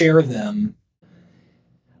share them.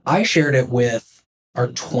 I shared it with our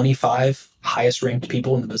 25 highest ranked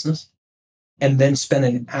people in the business and then spent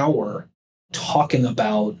an hour talking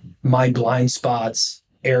about my blind spots,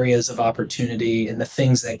 areas of opportunity, and the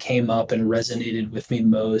things that came up and resonated with me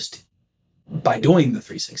most by doing the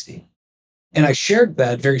 360. And I shared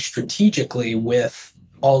that very strategically with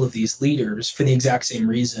all of these leaders for the exact same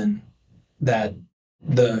reason that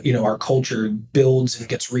our culture builds and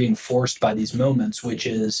gets reinforced by these moments, which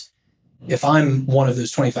is if I'm one of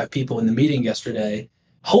those 25 people in the meeting yesterday,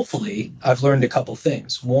 hopefully I've learned a couple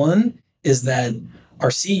things. One is that our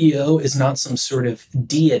CEO is not some sort of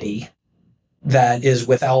deity that is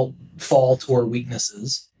without fault or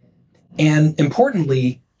weaknesses. And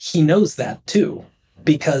importantly, he knows that too,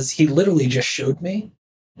 because he literally just showed me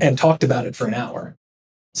and talked about it for an hour.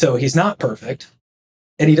 So he's not perfect,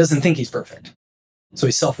 and he doesn't think he's perfect. So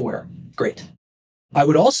he's self-aware. Great. I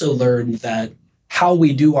would also learn that how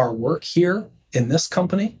we do our work here in this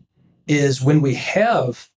company is when we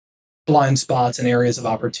have blind spots and areas of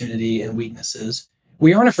opportunity and weaknesses,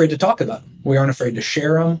 we aren't afraid to talk about them. We aren't afraid to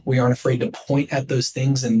share them. We aren't afraid to point at those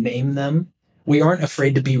things and name them. We aren't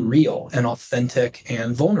afraid to be real and authentic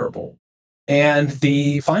and vulnerable. And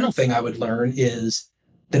the final thing I would learn is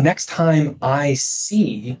the next time I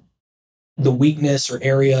see the weakness or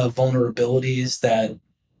area of vulnerabilities that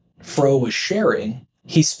Fro was sharing,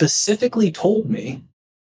 he specifically told me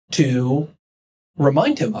to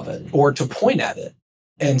remind him of it or to point at it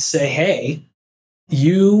and say, hey,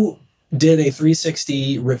 you did a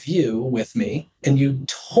 360 review with me and you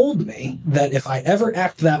told me that if I ever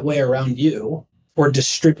act that way around you or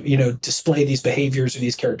display these behaviors or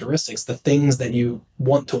these characteristics, the things that you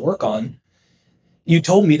want to work on, you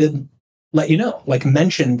told me to let you know, like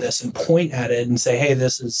mention this and point at it and say, hey,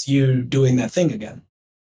 this is you doing that thing again.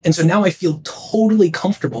 And so now I feel totally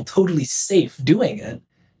comfortable, totally safe doing it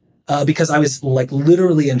because I was like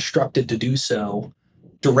literally instructed to do so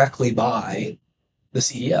directly by the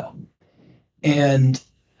CEO. And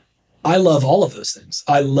I love all of those things.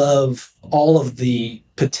 I love all of the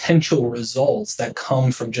potential results that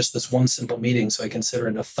come from just this one simple meeting. So I consider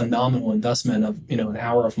it a phenomenal investment of, an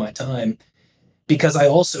hour of my time, because I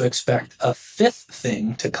also expect a fifth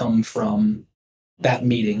thing to come from that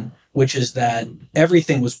meeting, which is that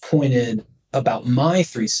everything was pointed about my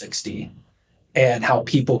 360 and how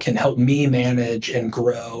people can help me manage and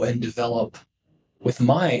grow and develop with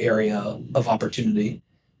my area of opportunity.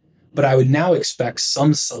 But I would now expect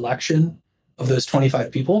some selection of those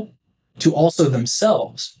 25 people to also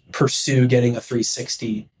themselves pursue getting a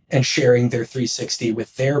 360 and sharing their 360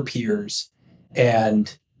 with their peers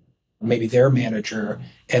and maybe their manager,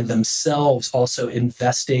 and themselves also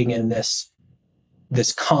investing in this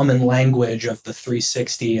common language of the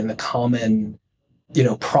 360 and the common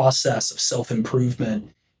process of self-improvement,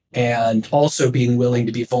 and also being willing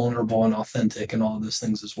to be vulnerable and authentic and all of those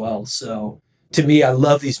things as well. So to me, I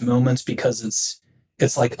love these moments because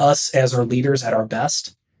it's like us as our leaders at our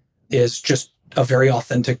best is just a very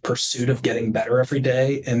authentic pursuit of getting better every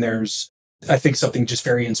day. And there's, I think, something just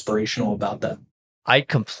very inspirational about that. I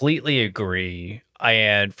completely agree.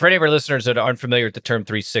 And for any of our listeners that aren't familiar with the term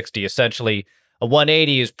 360, essentially a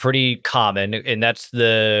 180 is pretty common. And that's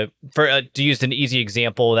to use an easy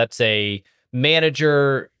example, that's a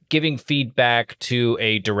manager giving feedback to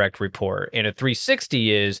a direct report. And a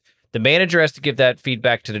 360 is the manager has to give that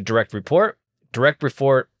feedback to the direct report. Direct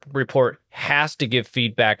report has to give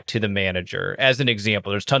feedback to the manager. As an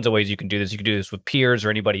example, there's tons of ways you can do this. You can do this with peers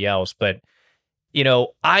or anybody else, but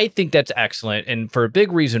I think that's excellent. And for a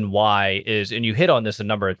big reason why is, and you hit on this a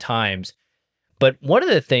number of times, but one of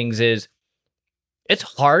the things is it's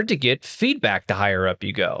hard to get feedback the higher up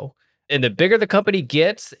you go. And the bigger the company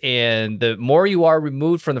gets and the more you are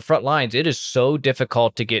removed from the front lines, it is so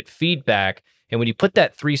difficult to get feedback. And when you put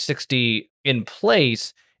that 360 in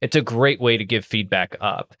place, it's a great way to give feedback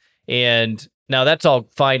up. And now that's all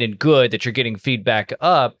fine and good that you're getting feedback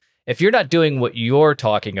up. If you're not doing what you're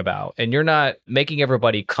talking about and you're not making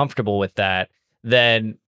everybody comfortable with that,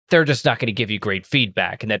 then they're just not going to give you great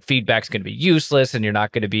feedback. And that feedback's going to be useless and you're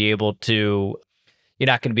not going to be able to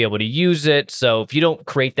use it. So if you don't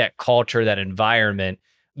create that culture, that environment,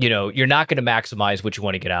 you're not going to maximize what you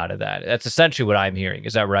want to get out of that. That's essentially what I'm hearing.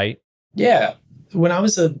 Is that right? Yeah. When I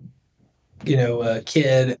was a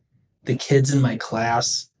kid, the kids in my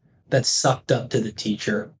class that sucked up to the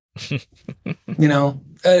teacher,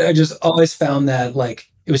 I just always found that like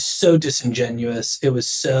it was so disingenuous. It was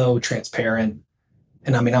so transparent.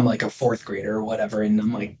 And I mean, I'm like a fourth grader or whatever. And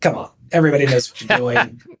I'm like, come on, everybody knows what you're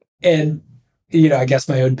doing. And, I guess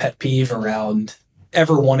my own pet peeve around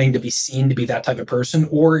ever wanting to be seen to be that type of person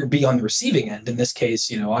or be on the receiving end. In this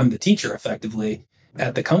case, I'm the teacher effectively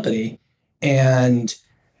at the company. And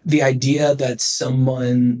the idea that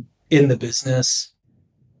someone in the business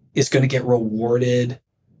is going to get rewarded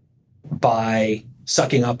by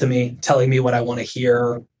sucking up to me, telling me what I want to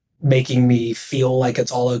hear, making me feel like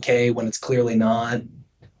it's all okay when it's clearly not,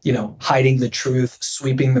 hiding the truth,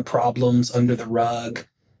 sweeping the problems under the rug.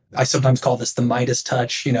 I sometimes call this the Midas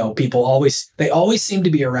touch. They always seem to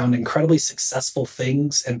be around incredibly successful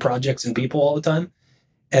things and projects and people all the time.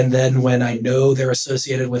 And then when I know they're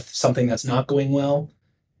associated with something that's not going well,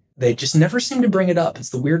 they just never seem to bring it up. It's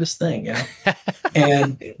the weirdest thing.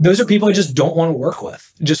 And those are people I just don't want to work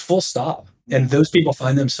with, just full stop. And those people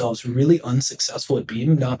find themselves really unsuccessful at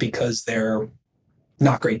Beam, not because they're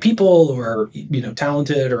not great people or,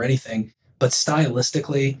 talented or anything, but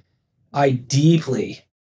stylistically, I deeply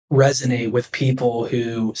resonate with people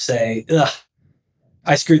who say, ugh,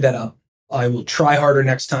 I screwed that up. I will try harder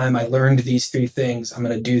next time. I learned these 3 things. I'm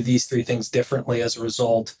going to do these 3 things differently as a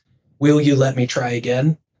result. Will you let me try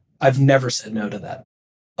again? I've never said no to that.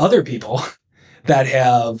 Other people that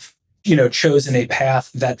have, chosen a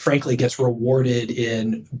path that frankly gets rewarded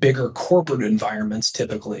in bigger corporate environments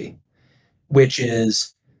typically, which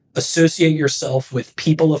is associate yourself with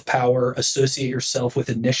people of power, associate yourself with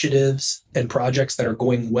initiatives and projects that are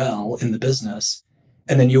going well in the business,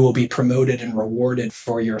 and then you will be promoted and rewarded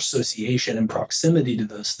for your association and proximity to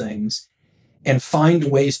those things, and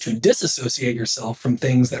find ways to disassociate yourself from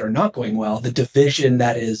things that are not going well, the division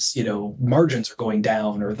that is, margins are going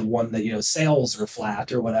down, or the one that, sales are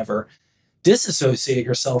flat or whatever. Disassociate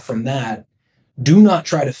yourself from that. Do not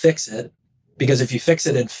try to fix it, because if you fix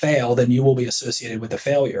it and fail, then you will be associated with the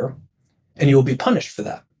failure and you will be punished for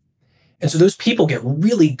that. And so those people get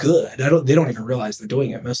really good. They don't even realize they're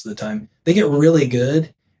doing it most of the time. They get really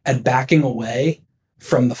good at backing away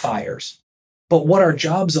from the fires. But what our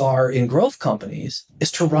jobs are in growth companies is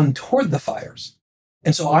to run toward the fires.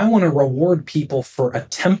 And so I want to reward people for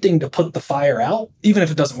attempting to put the fire out, even if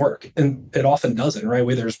it doesn't work. And it often doesn't, right?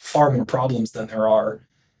 Where there's far more problems than there are,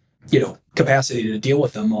 capacity to deal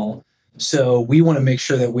with them all. So we want to make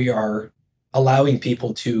sure that we are allowing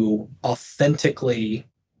people to authentically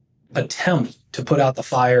attempt to put out the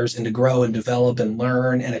fires and to grow and develop and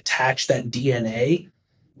learn and attach that DNA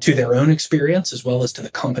to their own experience as well as to the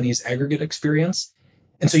company's aggregate experience.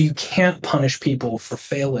 And so you can't punish people for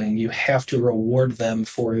failing. You have to reward them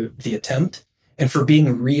for the attempt and for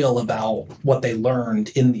being real about what they learned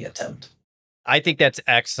in the attempt. I think that's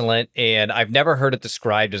excellent. And I've never heard it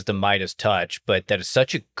described as the Midas touch, but that is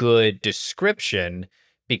such a good description,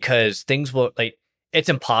 because things will it's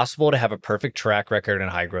impossible to have a perfect track record in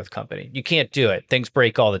a high growth company. You can't do it. Things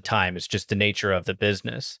break all the time. It's just the nature of the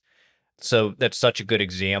business. So that's such a good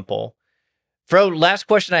example. Fro, last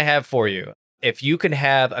question I have for you. If you can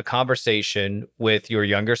have a conversation with your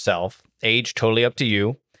younger self, age totally up to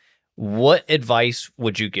you, what advice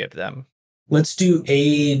would you give them? Let's do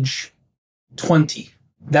age 20.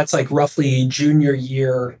 That's like roughly junior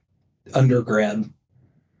year undergrad.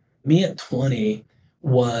 Me at 20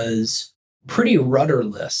 was pretty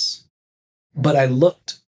rudderless, but I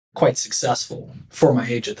looked quite successful for my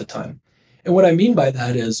age at the time. And what I mean by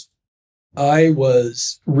that is I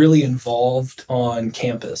was really involved on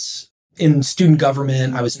campus in student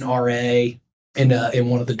government. I was an RA in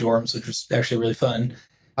one of the dorms, which was actually really fun.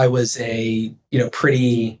 I was a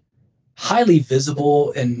pretty highly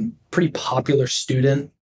visible and pretty popular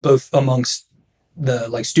student, both amongst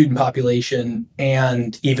the student population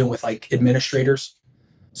and even with administrators.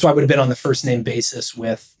 So I would have been on the first name basis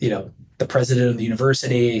with the president of the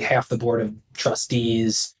university, half the board of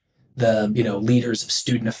trustees, the leaders of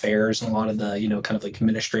student affairs, and a lot of the kind of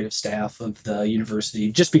administrative staff of the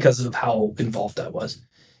university, just because of how involved I was.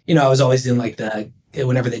 I was always in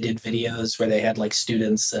whenever they did videos where they had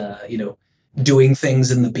students doing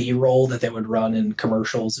things in the B-roll that they would run in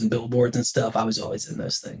commercials and billboards and stuff. I was always in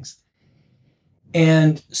those things.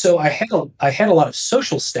 And so I had a lot of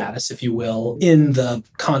social status, if you will, in the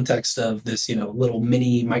context of this, little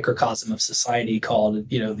mini microcosm of society called,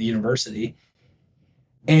 the university,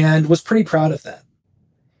 and was pretty proud of that.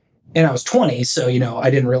 And I was 20, so, I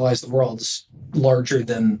didn't realize the world's larger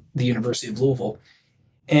than the University of Louisville.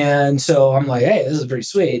 And so I'm like, hey, this is pretty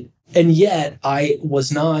sweet. And yet I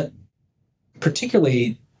was not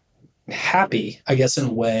particularly happy, I guess, in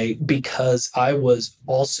a way, because I was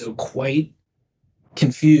also quite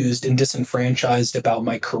confused and disenfranchised about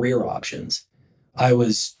my career options. I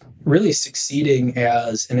was really succeeding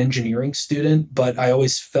as an engineering student, but I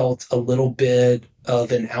always felt a little bit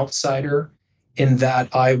of an outsider in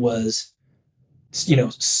that I was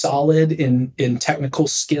solid in technical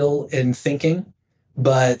skill and thinking,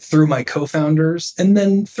 but through my co-founders and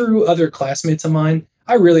then through other classmates of mine,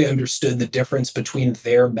 I really understood the difference between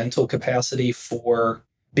their mental capacity for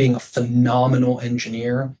being a phenomenal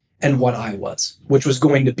engineer and what I was, which was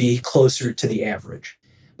going to be closer to the average.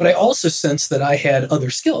 But I also sensed that I had other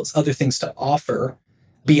skills, other things to offer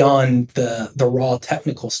beyond the raw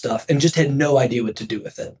technical stuff, and just had no idea what to do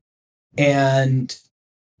with it. And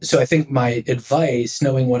so I think my advice,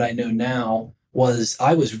 knowing what I know now, was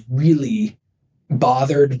I was really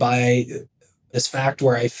bothered by this fact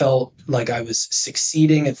where I felt like I was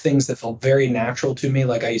succeeding at things that felt very natural to me.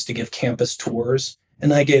 Like I used to give campus tours,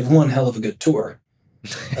 and I gave one hell of a good tour.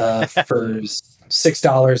 For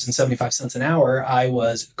 $6.75 an hour, I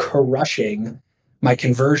was crushing my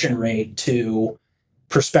conversion rate to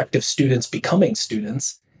prospective students becoming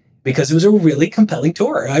students because it was a really compelling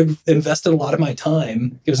tour. I invested a lot of my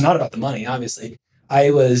time. It was not about the money, obviously. I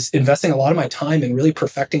was investing a lot of my time in really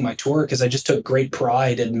perfecting my tour because I just took great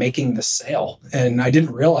pride in making the sale. And I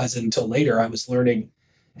didn't realize it until later. I was learning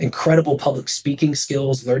incredible public speaking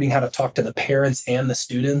skills, learning how to talk to the parents and the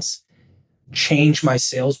students, change my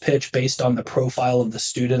sales pitch based on the profile of the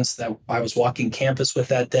students that I was walking campus with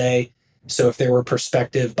that day. So if there were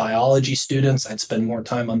prospective biology students, I'd spend more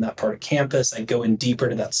time on that part of campus. I'd go in deeper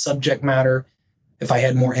to that subject matter. If I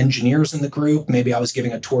had more engineers in the group, maybe I was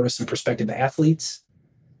giving a tour to some prospective athletes,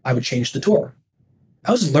 I would change the tour.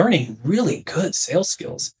 I was learning really good sales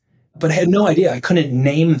skills, but I had no idea. I couldn't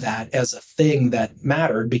name that as a thing that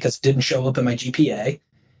mattered because it didn't show up in my GPA.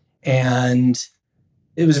 And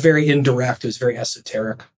it was very indirect. It was very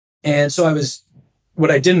esoteric. And so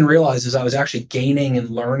what I didn't realize is I was actually gaining and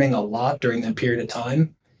learning a lot during that period of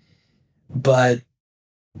time. But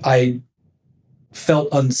I felt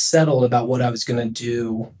unsettled about what I was going to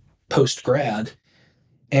do post-grad.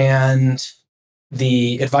 And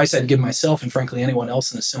the advice I'd give myself, and frankly anyone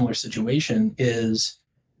else in a similar situation, is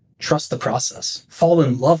trust the process. Fall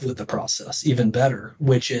in love with the process, even better,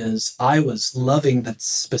 which is I was loving the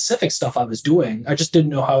specific stuff I was doing. I just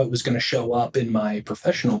didn't know how it was going to show up in my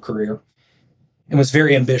professional career, and was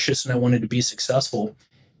very ambitious, and I wanted to be successful,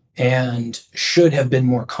 and should have been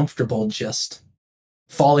more comfortable just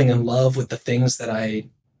falling in love with the things that I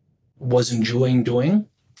was enjoying doing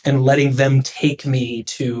and letting them take me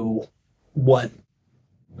to what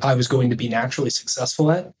I was going to be naturally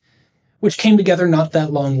successful at, which came together not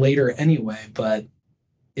that long later anyway. But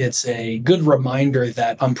it's a good reminder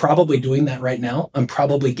that I'm probably doing that right now. I'm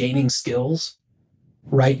probably gaining skills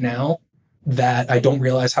right now that I don't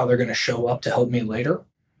realize how they're going to show up to help me later.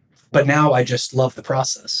 But now I just love the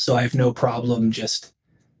process. So I have no problem just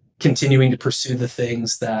continuing to pursue the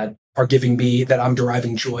things that are giving me, that I'm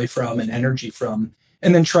deriving joy from and energy from,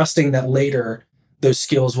 and then trusting that later those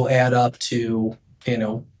skills will add up to,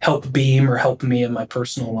 help Beam or help me in my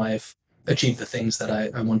personal life achieve the things that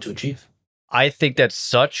I want to achieve. I think that's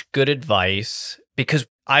such good advice because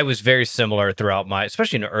I was very similar throughout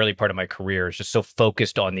especially in the early part of my career, is just so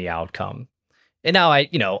focused on the outcome. And now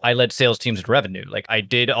I led sales teams and revenue. Like I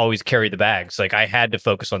did always carry the bags. Like I had to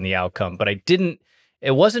focus on the outcome, but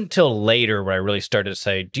it wasn't until later where I really started to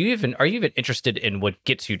say, are you even interested in what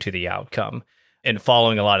gets you to the outcome? And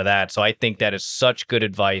following a lot of that. So I think that is such good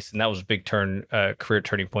advice. And that was a big career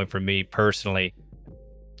turning point for me personally.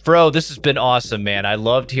 Fro, this has been awesome, man. I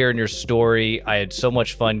loved hearing your story. I had so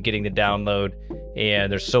much fun getting the download,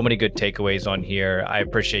 and there's so many good takeaways on here. I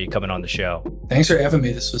appreciate you coming on the show. Thanks for having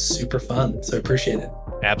me. This was super fun, so I appreciate it.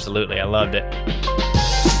 Absolutely. I loved it.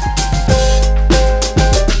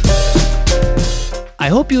 I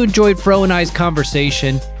hope you enjoyed Fro and I's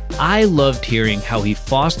conversation. I loved hearing how he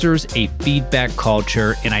fosters a feedback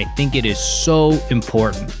culture, and I think it is so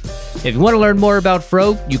important. If you want to learn more about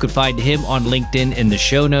Fro, you can find him on LinkedIn in the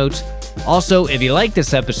show notes. Also, if you like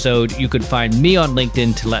this episode, you can find me on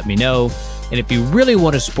LinkedIn to let me know. And if you really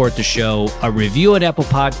want to support the show, a review on Apple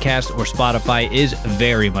Podcasts or Spotify is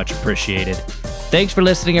very much appreciated. Thanks for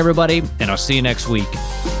listening, everybody, and I'll see you next week.